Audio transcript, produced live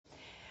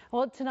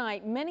Well,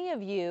 tonight, many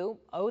of you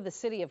owe the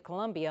city of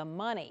Columbia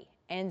money,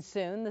 and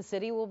soon the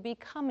city will be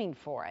coming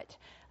for it.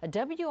 A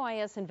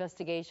WIS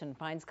investigation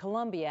finds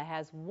Columbia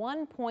has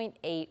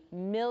 $1.8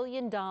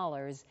 million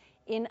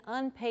in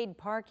unpaid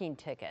parking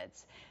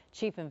tickets.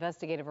 Chief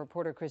investigative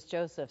reporter Chris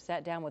Joseph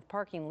sat down with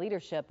parking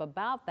leadership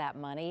about that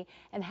money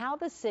and how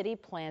the city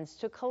plans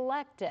to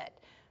collect it.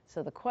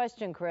 So the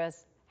question,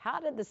 Chris, how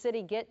did the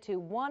city get to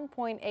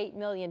 $1.8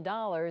 million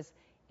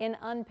in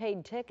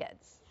unpaid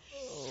tickets?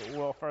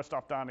 Well, first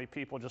off, Donnie,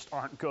 people just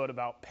aren't good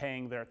about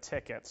paying their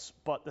tickets.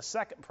 But the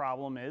second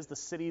problem is the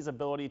city's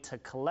ability to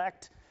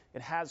collect.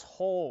 It has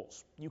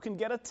holes. You can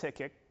get a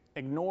ticket,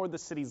 ignore the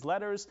city's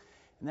letters,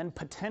 and then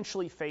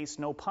potentially face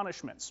no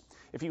punishments.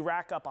 If you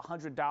rack up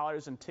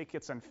 $100 in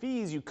tickets and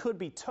fees, you could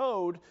be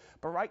towed.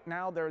 But right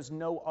now, there's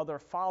no other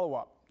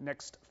follow-up.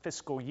 Next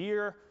fiscal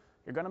year,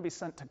 you're going to be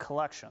sent to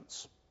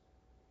collections.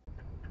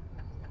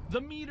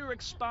 The meter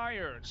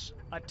expires,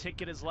 a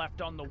ticket is left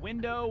on the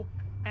window,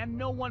 and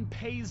no one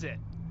pays it.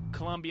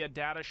 Columbia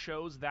data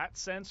shows that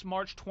since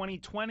March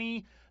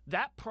 2020,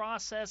 that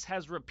process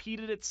has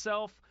repeated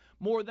itself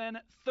more than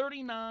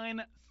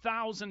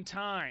 39,000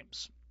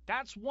 times.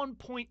 That's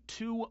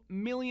 $1.2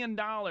 million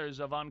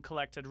of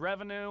uncollected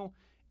revenue,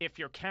 if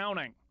you're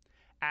counting.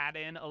 Add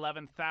in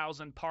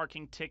 11,000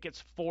 parking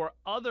tickets for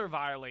other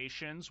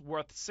violations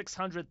worth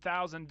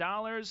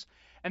 $600,000,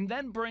 and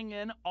then bring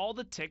in all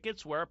the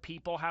tickets where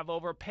people have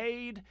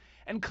overpaid,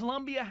 and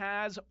Columbia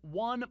has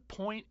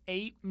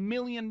 $1.8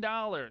 million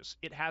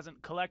it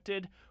hasn't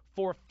collected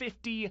for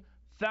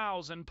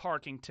 50,000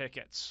 parking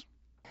tickets.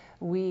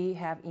 We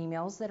have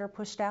emails that are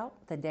pushed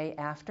out the day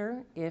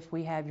after if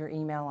we have your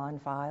email on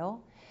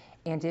file.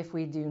 And if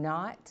we do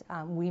not,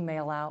 we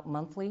mail out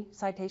monthly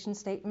citation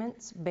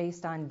statements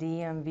based on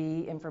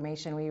DMV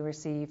information we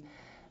receive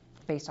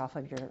based off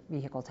of your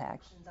vehicle tag.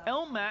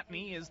 Elle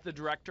Matney is the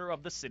director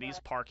of the city's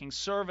parking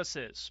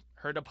services.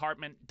 Her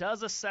department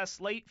does assess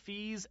late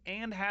fees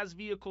and has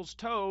vehicles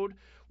towed,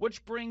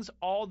 which brings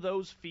all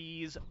those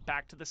fees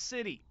back to the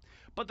city.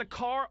 But the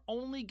car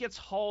only gets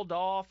hauled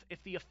off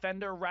if the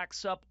offender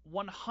racks up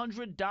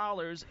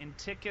 $100 in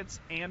tickets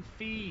and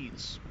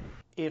fees.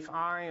 If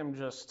I am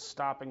just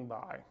stopping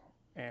by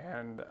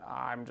and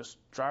I'm just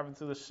driving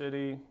through the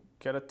city,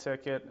 get a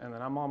ticket, and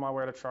then I'm on my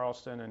way to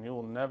Charleston and you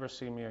will never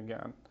see me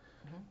again,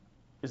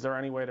 is there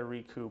any way to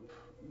recoup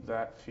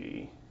that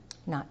fee?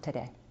 Not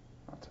today.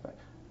 Not today.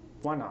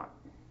 Why not?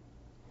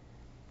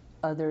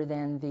 Other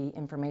than the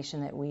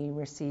information that we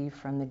receive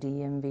from the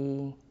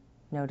DMV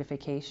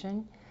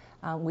notification,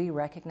 we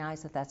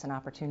recognize that that's an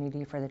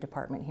opportunity for the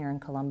department here in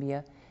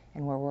Columbia,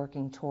 and we're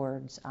working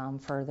towards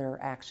further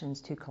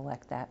actions to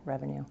collect that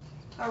revenue.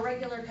 Our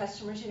regular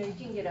customers, you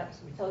can get up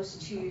close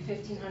to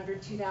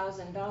 $1,500,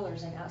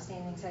 $2,000 in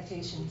outstanding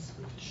citations.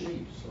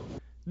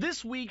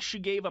 This week, she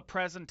gave a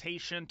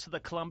presentation to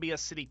the Columbia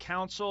City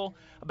Council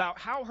about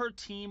how her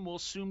team will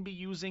soon be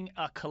using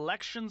a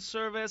collection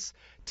service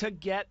to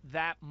get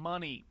that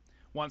money.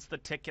 Once the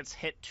tickets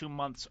hit 2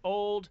 months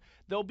old,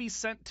 they'll be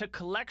sent to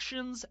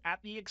collections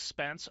at the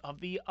expense of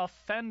the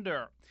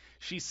offender.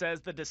 She says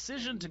the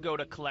decision to go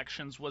to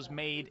collections was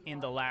made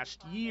in the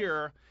last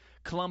year.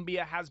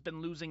 Columbia has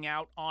been losing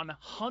out on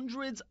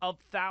hundreds of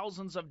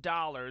thousands of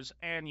dollars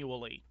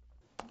annually.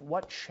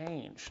 What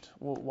changed?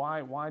 Well,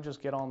 why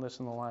just get on this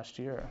in the last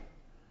year?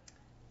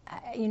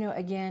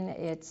 Again,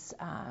 it's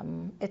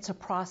a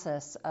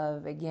process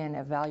of, again,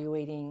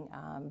 evaluating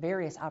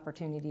various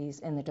opportunities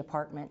in the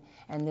department,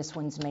 and this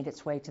one's made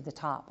its way to the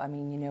top. I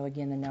mean,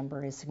 again, the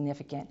number is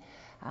significant,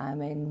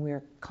 and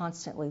we're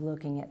constantly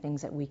looking at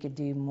things that we could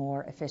do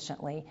more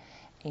efficiently.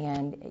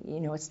 And,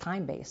 it's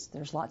time-based.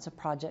 There's lots of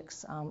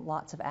projects,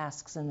 lots of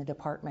asks in the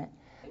department.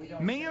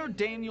 Mayor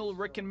Daniel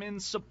Rickenman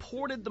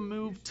supported the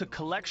move to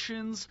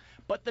collections,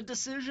 but the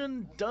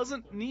decision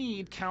doesn't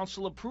need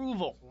council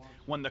approval.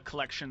 When the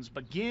collections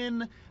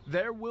begin,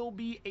 there will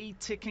be a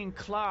ticking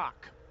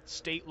clock.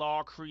 State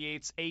law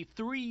creates a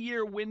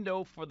 3-year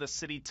window for the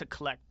city to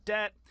collect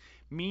debt,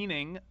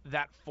 meaning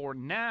that for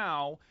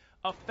now,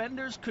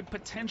 offenders could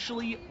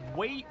potentially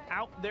wait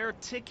out their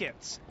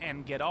tickets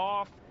and get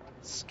off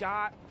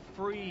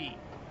scot-free.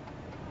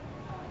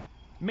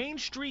 Main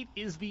Street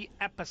is the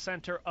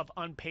epicenter of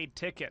unpaid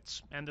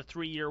tickets, and the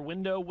 3-year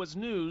window was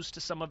news to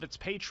some of its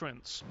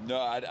patrons. No,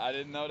 I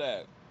didn't know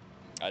that.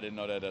 I didn't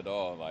know that at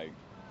all.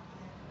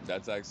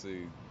 That's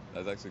actually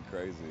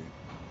crazy.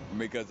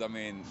 Because, I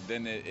mean,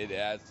 then it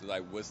adds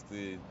to, what's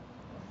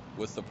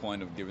the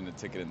point of giving the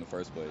ticket in the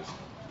first place?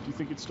 Do you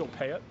think you'd still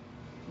pay it,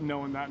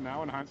 knowing that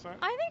now in hindsight?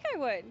 I think I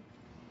would.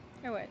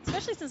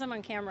 Especially since I'm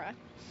on camera.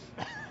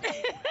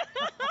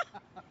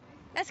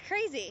 That's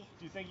crazy.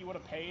 Do you think you would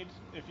have paid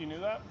if you knew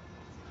that?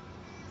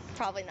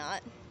 Probably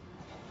not.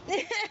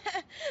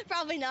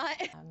 Probably not.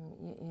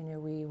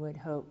 We would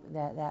hope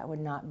that that would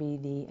not be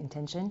the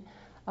intention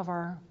of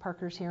our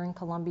parkers here in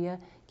Columbia,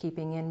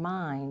 keeping in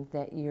mind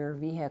that your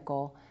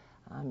vehicle,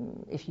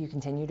 if you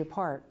continue to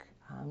park,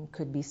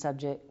 could be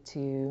subject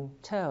to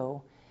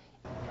tow.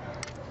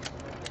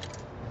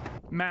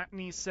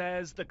 Matney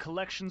says the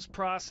collections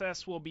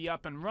process will be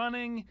up and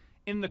running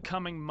in the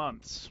coming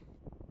months.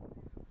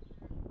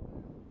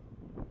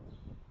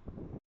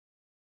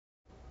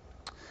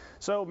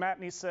 So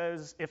Matney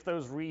says if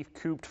those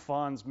recouped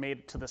funds made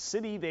it to the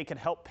city, they could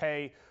help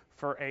pay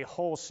for a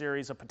whole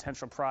series of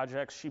potential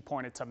projects. She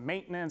pointed to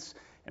maintenance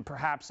and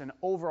perhaps an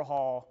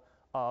overhaul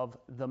of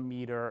the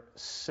meter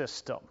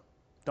system.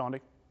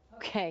 Dondi?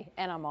 Okay,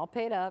 and I'm all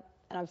paid up.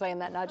 And I'm saying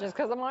that not just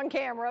because I'm on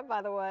camera,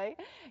 by the way.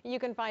 You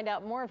can find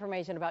out more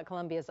information about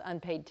Columbia's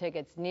unpaid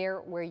tickets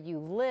near where you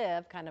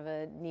live, kind of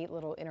a neat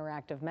little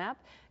interactive map.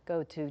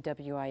 Go to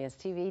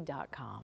WIS-TV.com.